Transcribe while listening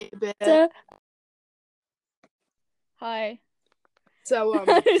bit. Hi. So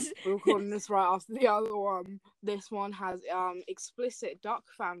we're recording this right after the other one. This one has explicit duck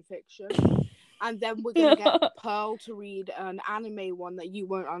fan fiction, and then we're gonna get Pearl to read an anime one that you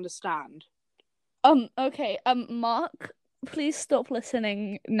won't understand. Okay. Mark, please stop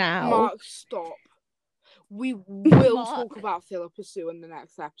listening now. Mark, stop. We will Mark. talk about Philippa Sue in the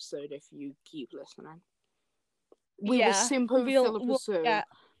next episode if you keep listening. We will simp over Philippa Sue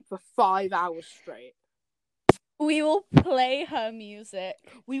for 5 hours straight. We will play her music.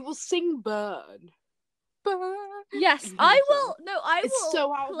 We will sing Burn. Burn. Yes, I will. No, I It's will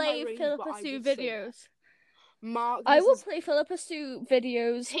so out of play my range, Philippa but I Sue would sing videos. Mark, I will play Philippa Sue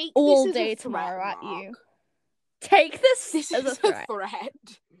videos Take all this as day a threat, tomorrow at Mark. you. Take this This as is a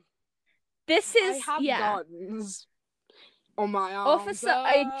threat. This is I have guns on my arms. Officer,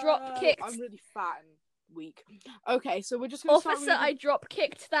 I drop kicked. I'm really fat and weak. Okay, so we're just gonna start reading. I drop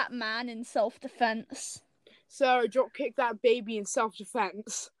kicked that man in self-defense. Sarah drop kicked that baby in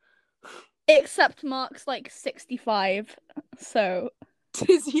self-defense. Except Mark's like 65, so.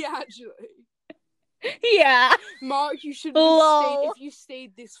 Is he actually? Yeah. Mark, you should have stayed if you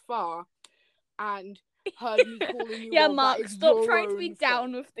stayed this far and heard me calling you. Yeah, Mark, stop trying to be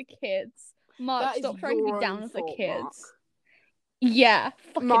down with the kids. Mark, stop trying to be down with the kids. Mark. Yeah,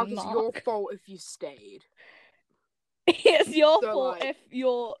 fucking Mark. It's your fault if you stayed. It's your fault if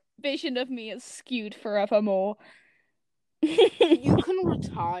your vision of me is skewed forevermore. You can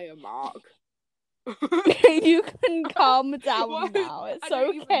retire, Mark. You can calm down now. It's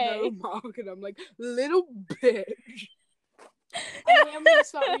okay. Even know Mark, and I'm like, little bitch. Anyway, I'm gonna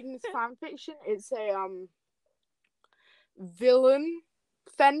start reading this fan fiction. It's a villain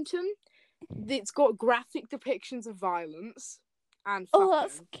Fenton. It's got graphic depictions of violence and fucking. Oh,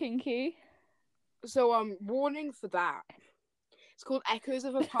 that's kinky. So warning for that. It's called Echoes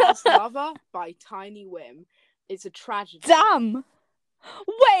of a Past Lover by Tiny Whim. It's a tragedy. Damn!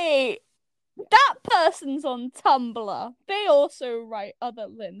 Wait! That person's on Tumblr. They also write other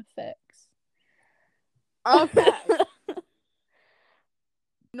linfics. Okay.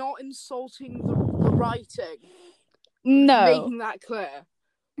 Not insulting the writing. No. Making that clear.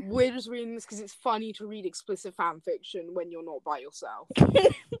 We're just reading this because it's funny to read explicit fanfiction when you're not by yourself.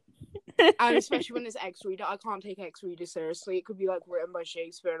 And especially when it's X-Reader. I can't take X-Reader seriously. It could be like written by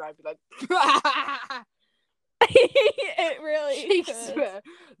Shakespeare and I'd be like... It really Shakespeare,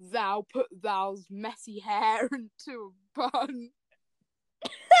 could. Thou put thou's messy hair into a bun.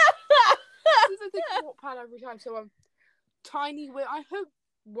 I think Wattpad every time. So Tiny Whim. I hope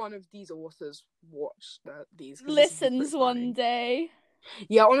one of these authors watched these. Listens one day.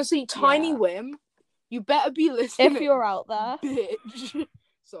 Yeah, honestly, Tiny Whim, you better be listening. If you're out there, bitch.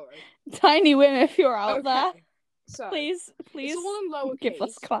 Sorry, Tiny Whim. If you're out there, so please, it's all in lowercase. Give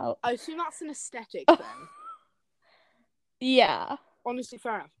us clout. I assume that's an aesthetic thing. Yeah. Honestly,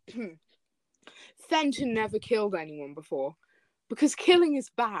 fair enough. Fenton never killed anyone before. Because killing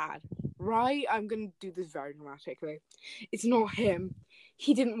is bad, right? I'm going to do this very dramatically. It's not him.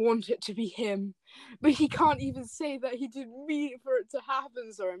 He didn't want it to be him. But he can't even say that he didn't mean for it to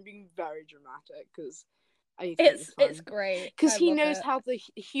happen. So I'm being very dramatic because it's great. Because he knows how the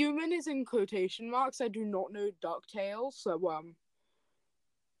human is in quotation marks. I do not know DuckTales, so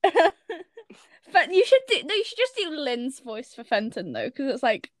But you should just do Lynn's voice for Fenton though, because it's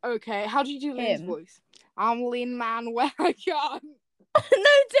like okay. How do you do Lynn's voice? I'm Lin-Manuel. I can't. No,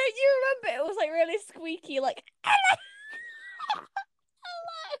 don't you remember? It was like really squeaky, like hello.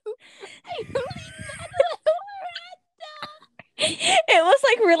 It was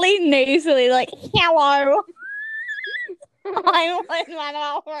like really nasally, like hello. I'm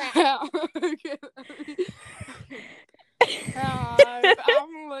Lin-Manuel. Okay.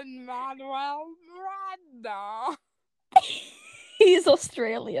 I'm Lin-Manuel Miranda. He's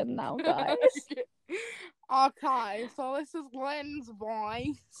Australian now, guys. Okay, so this is Lynn's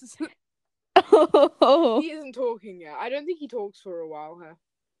voice. He isn't talking yet. I don't think he talks for a while here.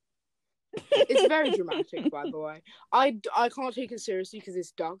 It's very dramatic, by the way. I can't take it seriously because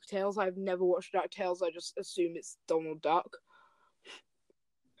it's DuckTales. I've never watched DuckTales. I just assume it's Donald Duck.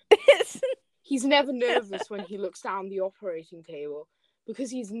 He's never nervous when he looks down the operating table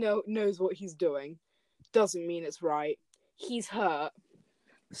because he knows what he's doing. Doesn't mean it's right. He's hurt.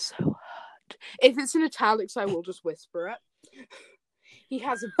 So hurt. If it's in italics, I will just whisper it. He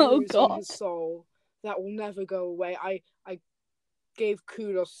has a bruise on his soul that will never go away. I gave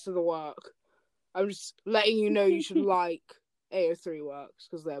kudos to the work. I'm just letting you know you should like AO3 works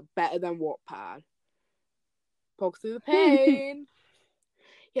because they're better than Wattpad. Pog through the pain.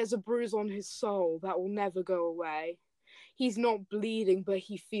 He has a bruise on his soul that will never go away. He's not bleeding, but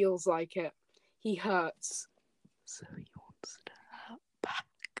he feels like it. He hurts. So he wants to hurt back.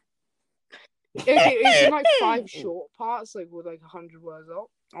 It's in like 5 short parts, like with like 100 words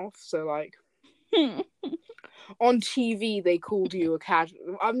off. So like, on TV they called you a casualty.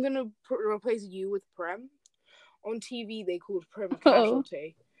 I'm gonna replace you with Prem. On TV they called Prim a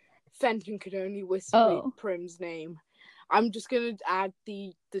casualty. Fenton could only whisper Prim's name. I'm just gonna add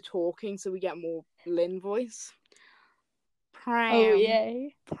the talking so we get more Lynn voice. Pram. Oh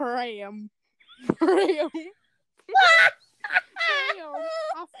yay. Pram. Pram. Pram.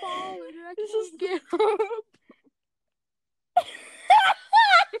 I've fallen and I can't get up.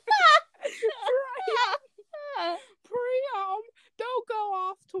 Priam, don't go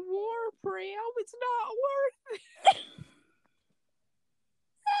off to war, Priam. It's not worth it.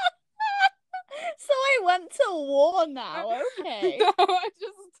 So I went to war now, okay. No,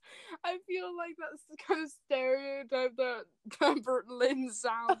 I feel like that's the kind of stereotype that Lynn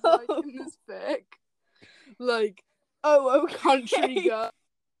sounds like in this fic. Like, okay. Country girl,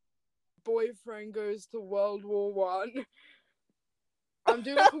 boyfriend goes to World War One. I'm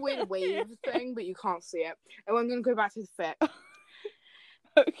doing like a weird wave thing, but you can't see it. And I'm gonna go back to the fic.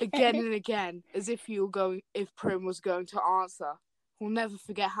 Okay. Again and again, as if if Prim was going to answer. We'll never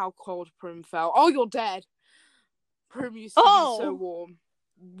forget how cold Prim felt. Oh, you're dead. Prim used to be so warm.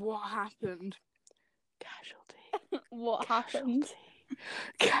 What happened? Casualty. What happened?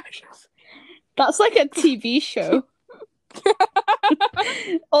 Casualty. That's like a TV show.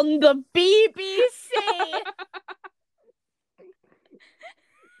 On the BBC.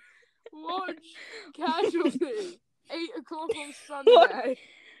 Watch Casualty. 8:00 on Sunday.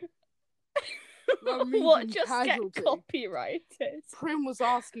 What just Casualty. get copyrighted? Prim was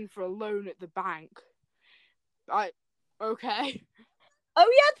asking for a loan at the bank. Okay. Oh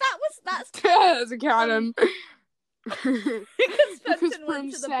yeah, that's That's a canon. because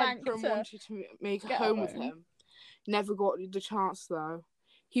Prim said Prim wanted to make a home with him. Never got the chance though.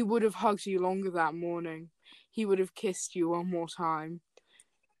 He would have hugged you longer that morning. He would have kissed you one more time.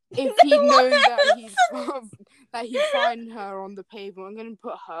 If he'd known that he'd find her on the pavement, I'm going to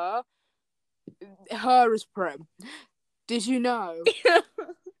put her as Prim. Did you know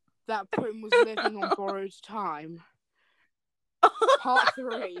that Prim was living on borrowed time? Part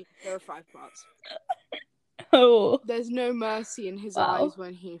 3. There are 5 parts. Oh. There's no mercy in his eyes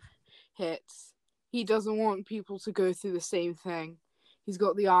when he hits. He doesn't want people to go through the same thing. He's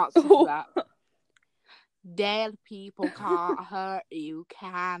got the answer for that. Dead people can't hurt you,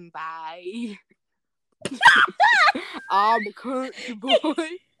 can they? I'm a country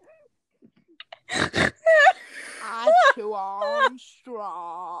boy. I chew on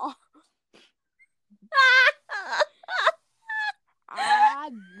straw. I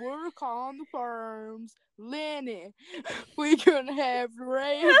work on the farms. Lenny, we gonna have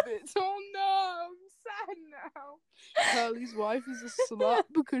rabbits. Oh no, I'm sad now. Curly's wife is a slut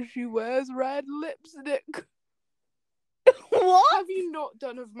because she wears red lipstick. What? Have you not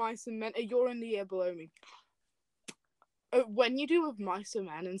done of Mice and Men? You're in the year below me. When you do of Mice and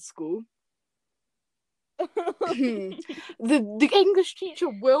Men in school, the English teacher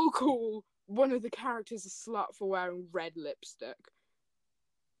will call one of the characters a slut for wearing red lipstick.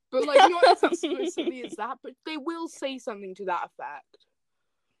 But, like, not as explicitly as that, but they will say something to that effect.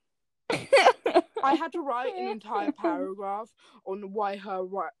 I had to write an entire paragraph on why her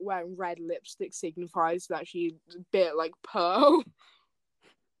wearing red lipstick signifies that she's a bit like Pearl.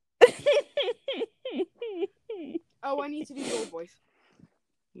 Oh, I need to do your voice.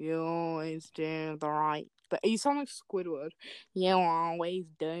 You always do the right thing. You sound like Squidward. You always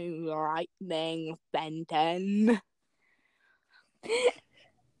do the right thing, Fenton.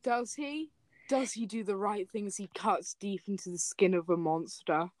 Does he? Does he do the right thing as he cuts deep into the skin of a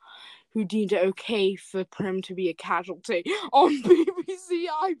monster who deemed it okay for Prim to be a casualty on BBC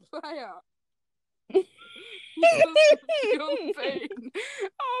iPlayer? He doesn't feel pain.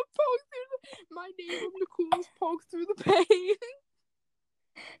 Oh, poke through my name on the coolest poke through the pain.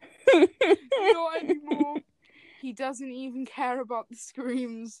 Not anymore. He doesn't even care about the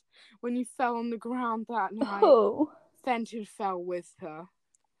screams when you fell on the ground that night. Oh. Fenton fell with her.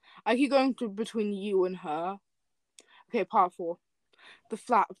 I keep going between you and her. Okay, part 4. The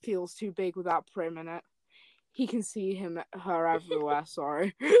flat feels too big without Prim in it. He can see her everywhere,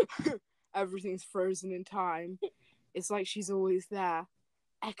 sorry. Everything's frozen in time. It's like she's always there.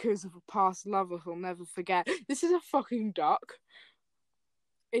 Echoes of a past lover he'll never forget. This is a fucking duck.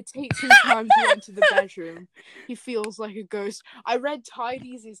 It takes him time to enter the bedroom. He feels like a ghost. I read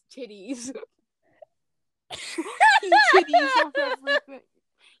Tidy's his titties. He titties up everything.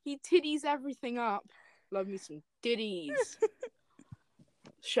 He titties everything up. Love me some titties.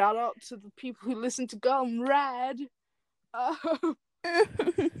 Shout out to the people who listen to Gum Red.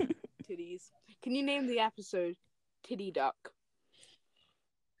 Titties. Can you name the episode Titty Duck?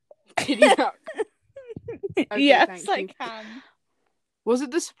 Titty Duck. Okay, yes, thank you. I can. Was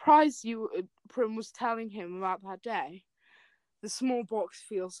it the surprise Prim was telling him about that day? The small box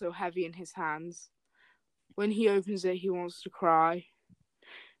feels so heavy in his hands. When he opens it, he wants to cry.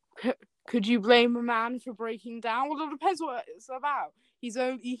 Could you blame a man for breaking down? Well, it depends what it's about. He's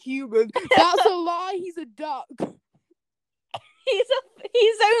only human. That's a lie. He's a duck. He's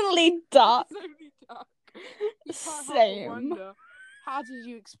only duck. He's only duck. You can't help but Same. wonder, how did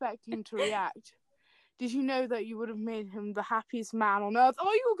you expect him to react? Did you know that you would have made him the happiest man on earth?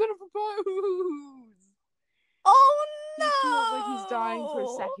 Oh, you were gonna propose! Oh no! He feels like he's dying for a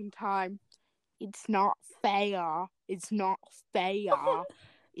second time. It's not fair. It's not fair.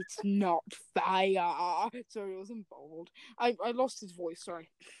 It's not fair. Sorry, it wasn't bold. I lost his voice,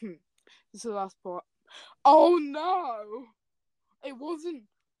 sorry. This is the last part. Oh no! It wasn't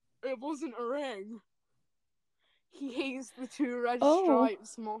a ring. He hates the 2 red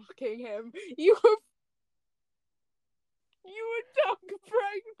stripes mocking him. You were duck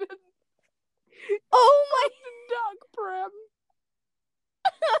pregnant. Oh my duck, Prim.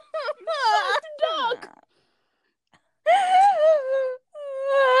 Duck.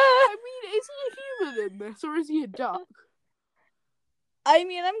 I mean, is he a human in this, or is he a duck? I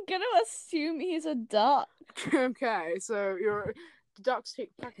mean, I'm gonna assume he's a duck. Okay, so the ducks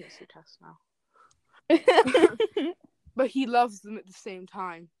take pregnancy tests now. But he loves them at the same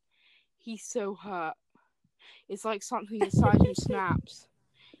time. He's so hurt. It's like something inside him snaps.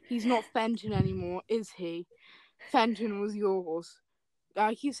 He's not Fenton anymore, is he? Fenton was yours.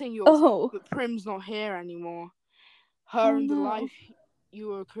 I keep saying yours, but Prim's not here anymore. Her and the life you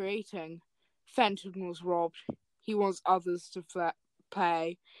were creating. Fenton was robbed. He wants others to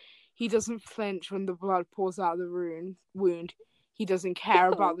pay. He doesn't flinch when the blood pours out of the wound. He doesn't care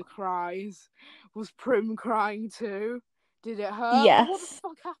about the cries. Was Prim crying too? Did it hurt? Yes. What the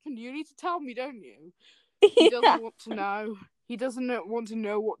fuck happened? You need to tell me, don't you? He doesn't want to know. He doesn't want to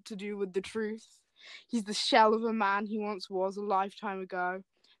know what to do with the truth. He's the shell of a man he once was a lifetime ago.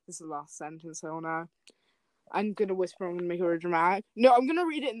 This is the last sentence, oh no. I'm going to whisper, I'm going to make it dramatic. No, I'm going to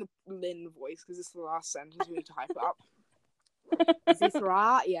read it in the Lynn voice, because it's the last sentence. We need to hype it up. Is this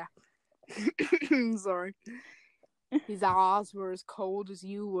right? Yeah. Sorry. His eyes were as cold as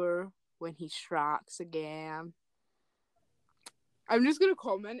you were when he strikes again. I'm just going to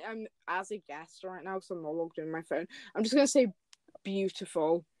comment as a guest right now, because I'm not logged in my phone. I'm just going to say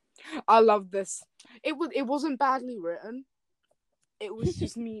beautiful. I love this. It wasn't badly written. It was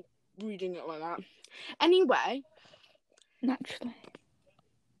just me reading it like that. Anyway. Naturally.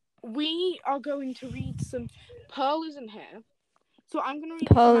 We are going to read some... Pearl isn't here. So I'm going to read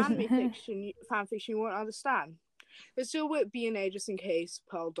some fan fiction you won't understand. Let's still with B&A just in case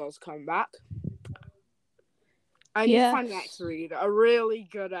Pearl does come back. I need to find an ex-reader. A really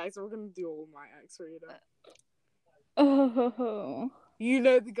good ex. We're going to do all my ex-reader. Oh. You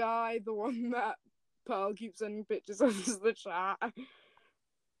know the guy, the one that Pearl keeps sending pictures of as the chat.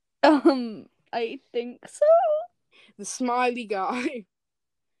 I think so. The smiley guy.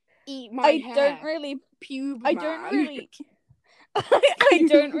 Eat my hair. I don't really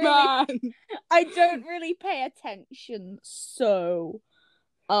pay attention, so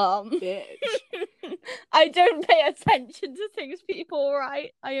bitch. I don't pay attention to things people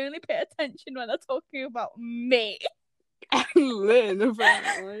write. I only pay attention when they're talking about me. And Lynn,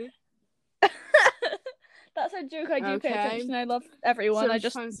 apparently. That's a joke. I do pay attention. I love everyone. So I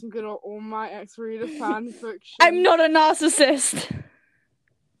just find some good old All Might ex-reader fan fiction. I'm not a narcissist.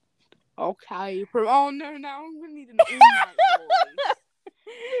 Okay. Oh no, now I'm gonna need an All Might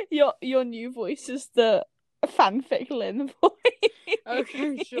voice. Your new voice is the fanfic Lynn voice.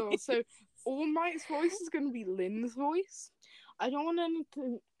 Okay, sure. So All Might's voice is gonna be Lynn's voice. I don't want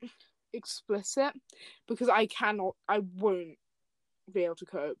anything explicit because I won't be able to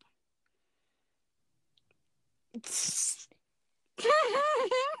cope. This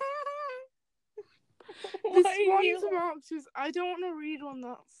one's marked as... I don't want to read one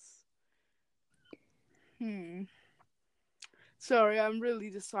that's... Sorry, I'm really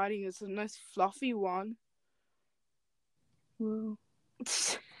deciding it's a nice fluffy one. Whoa.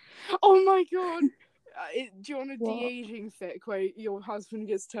 Oh my god! Do you want a de-aging fic where your husband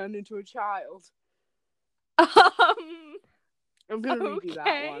gets turned into a child? I'm gonna read you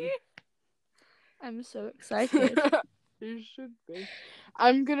that one. I'm so excited. You should be.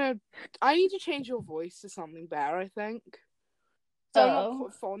 I need to change your voice to something better, I think. So I'm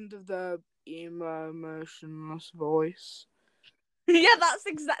not fond of the emo, emotionless voice. Yeah,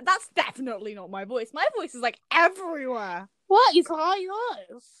 that's definitely not my voice. My voice is like everywhere. What? It's like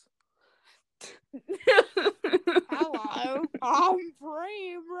this. Hello, I'm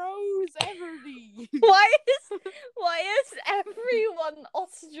Primrose Everdeen. Why is everyone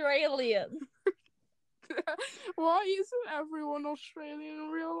Australian? Why isn't everyone Australian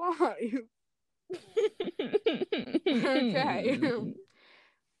in real life? Okay.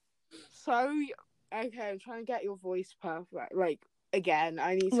 So, okay, I'm trying to get your voice perfect. Like, again,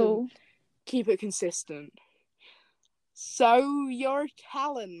 I need to keep it consistent. So, you're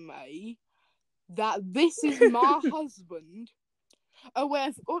telling me that this is my husband? Oh, wait,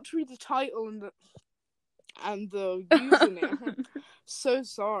 I forgot to read the title and the username. So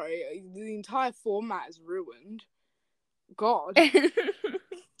sorry. The entire format is ruined. God.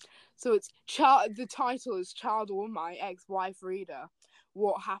 So it's the title is Child or My Ex-Wife Reader.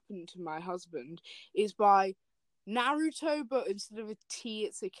 What Happened to My Husband is by Naruto, but instead of a T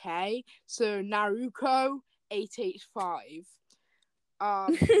it's a K. So Naruko 885.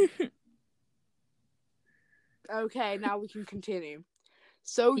 Okay, now we can continue.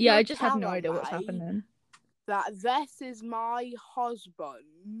 So yeah, I just have no idea what's happening. That this is my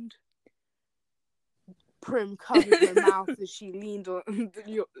husband. Prim covered her mouth as she leaned on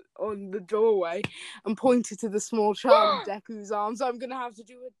the doorway and pointed to the small child in Deku's arms. I'm gonna have to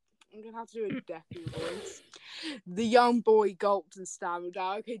do a Deku voice. The young boy gulped and stammered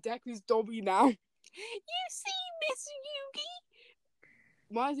out. Okay, Deku's Dobby now. You see, Miss Yugi?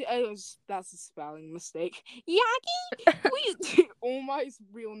 Why is it? Oh, that's a spelling mistake. Yagi. All my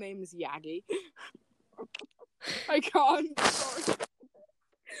real name is Yagi. I can't. Sorry.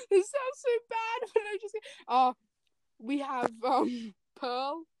 This sounds so bad, but I just. We have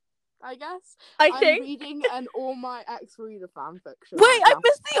Pearl. I guess. I'm reading an All My Ex Reader fanfiction. Wait, I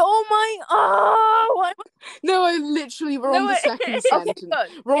missed the All My. Oh, no, I literally we're on the second sentence.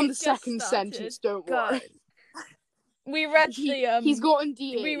 Okay, we're on the second sentence. Don't worry. We read He's gotten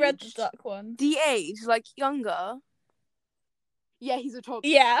de-aged. We read the duck one. De-aged, like younger. Yeah, he's a toddler.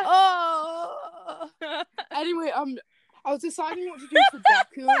 Yeah. Oh. Anyway, I was deciding what to do for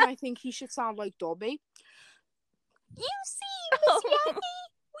Deku, and I think he should sound like Dobby. You see, Miss Yagi,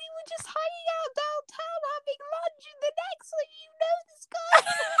 we were just hanging out downtown having lunch, and the next thing you know, this guy.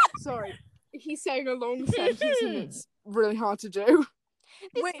 Sorry, he's saying a long sentence, and it's really hard to do.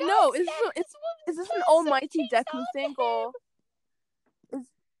 Wait, no, is this an almighty Deku thing, or?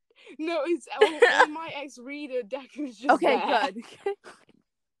 No, it's all my ex-reader. Deku's just there.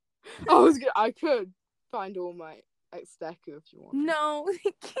 Good. I could find all my ex-Deku if you want. No.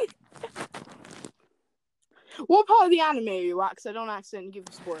 What part of the anime are you at? Because I don't accidentally give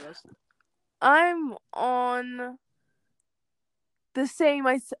you spoilers. I'm on the same.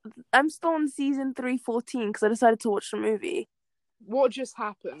 I'm still on season 314 because I decided to watch the movie. What just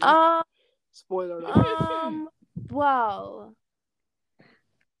happened? Spoiler alert. Well.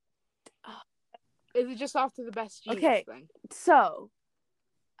 Is it just after the best genius thing? So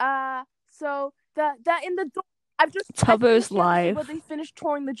that in the dorm, I've just Tubbo's live. Where they finished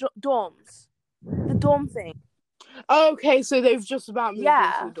touring the dorms, the dorm thing. Okay, so they've just about moved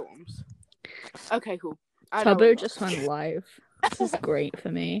into the dorms. Okay, cool. Tubbo just went live. This is great for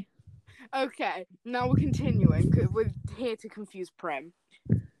me. Okay, now we're continuing. We're here to confuse Prem.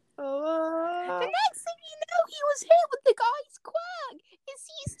 The next thing you know, he was hit with the guy's quirk. It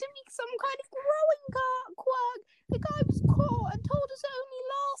used to be some kind of growing quirk. The guy was caught and told us it only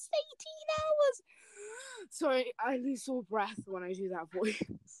lasts 18 hours. Sorry, I lose all breath when I do that voice.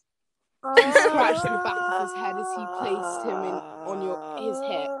 He scratched the back of his head as he placed him on his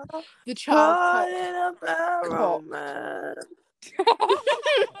hip. The child coughed. I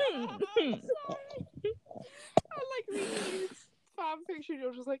like reading this fanfiction.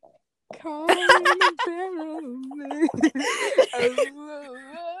 You're just like, come in a barrel.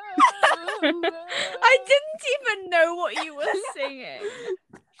 I didn't even know what you were singing.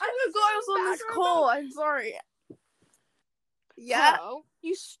 I forgot I was on this call. I'm sorry. Yeah. Well,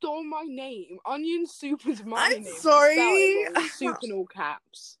 you stole my name. Onion Soup is my name. I'm sorry. Soup in all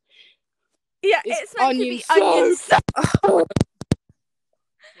caps. Yeah, it's meant onion to be onion soup.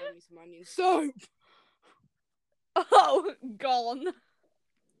 Give me some onion soap. Oh, gone.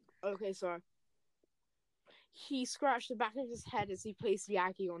 Okay, sorry. He scratched the back of his head as he placed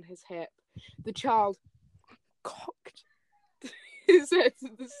Yagi on his hip. The child cocked his head to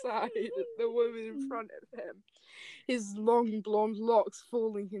the side at the woman in front of him, his long blonde locks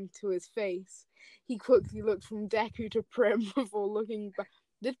falling into his face. He quickly looked from Deku to Prim before looking back.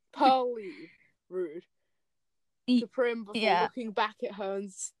 Did Pearl leave? Rude. To Prim before looking back at her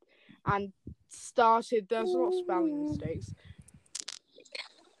and started. There's a lot of spelling mistakes.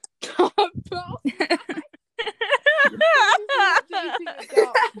 Dating a duck.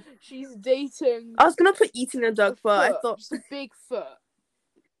 She's dating. I was gonna put eating a duck, but I thought just a big foot.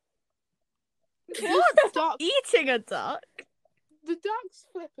 What? Duck. Eating a duck? The duck's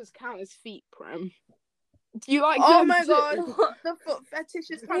flippers count as feet, Prim. Do you like oh them my too? god, the foot fetish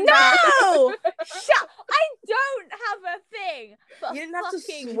is coming back. No! Shut! I don't have a thing for You didn't have to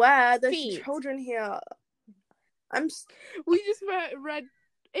fucking swear. There's feet. children here. We just read.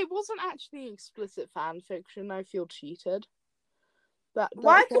 It wasn't actually explicit fan fiction. I feel cheated.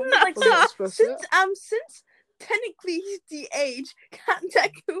 Why couldn't it, like, wasn't explicit. since technically he's the age, can't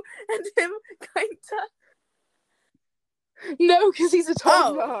Deku and him kinda. No, because he's a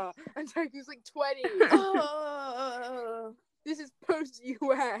toddler and Deku's like 20. Oh. This is post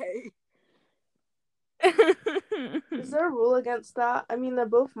UA. Is there a rule against that? I mean, they're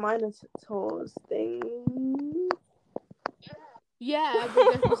both Minotaurs thing. Yeah,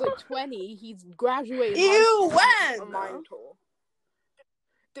 but Deku's like 20. He's graduated. Ew, A when? Minotaur.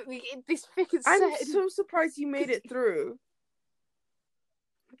 This fic is I'm set. so surprised you made it through.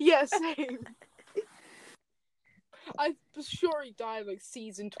 Yeah, same. I'm sure he died like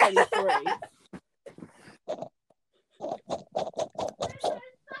season 23.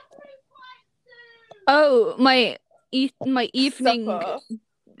 Oh, my evening Supper.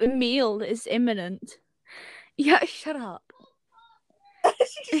 meal is imminent. Yeah, shut up.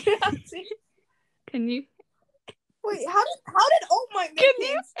 Can you? Wait, how did All Might make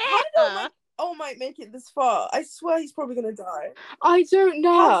it? How did All Might make it this far? I swear he's probably gonna die. I don't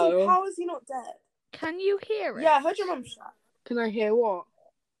know. How is he not dead? Can you hear it? Yeah, I heard your mum shout. Can I hear what?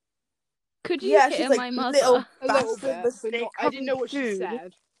 Could you Yeah, hear she's like, my mother? little A little bastard, bit, the but not, I didn't know what she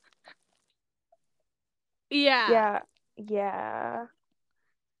said. Yeah. Yeah.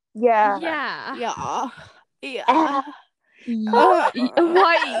 Yeah.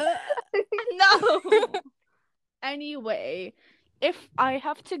 Why? No. Anyway, if I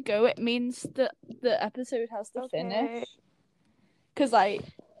have to go, it means that the episode has to finish. Because Fucker.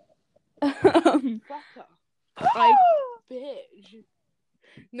 I Bitch.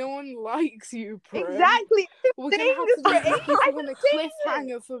 No one likes you, Prim. Exactly. We're gonna Saying have this to for leave ages. people I've on a been saying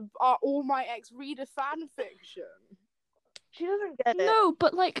cliffhanger for All My Ex-Reader fanfiction. She doesn't get it. no,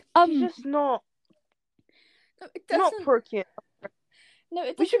 but She's just not it not doesn't. Perky. No,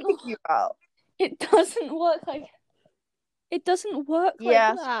 it We should doesn't. kick you out. It doesn't work like. It doesn't work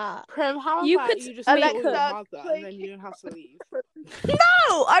Yes. like that. Prim, how You about could- you just Alexa, kill your mother play and then you don't have to leave?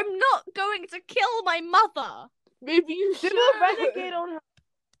 No, I'm not going to kill my mother. Maybe you Do should. a renegade on her.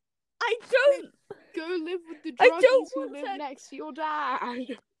 I don't. Go live with the I druggies don't who want live to- next to your dad. I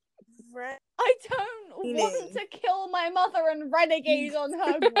don't want to kill my mother and renegade on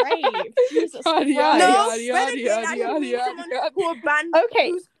her grave. Jesus Yada, Christ. yada, No, yada, renegade yada, actually yada, means yada, someone yada. who Okay.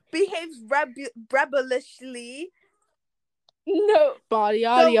 who behaves rebellishly. No. Yada, yada,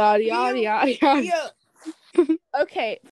 yada, So, yada, yada, yada. Yeah. Okay.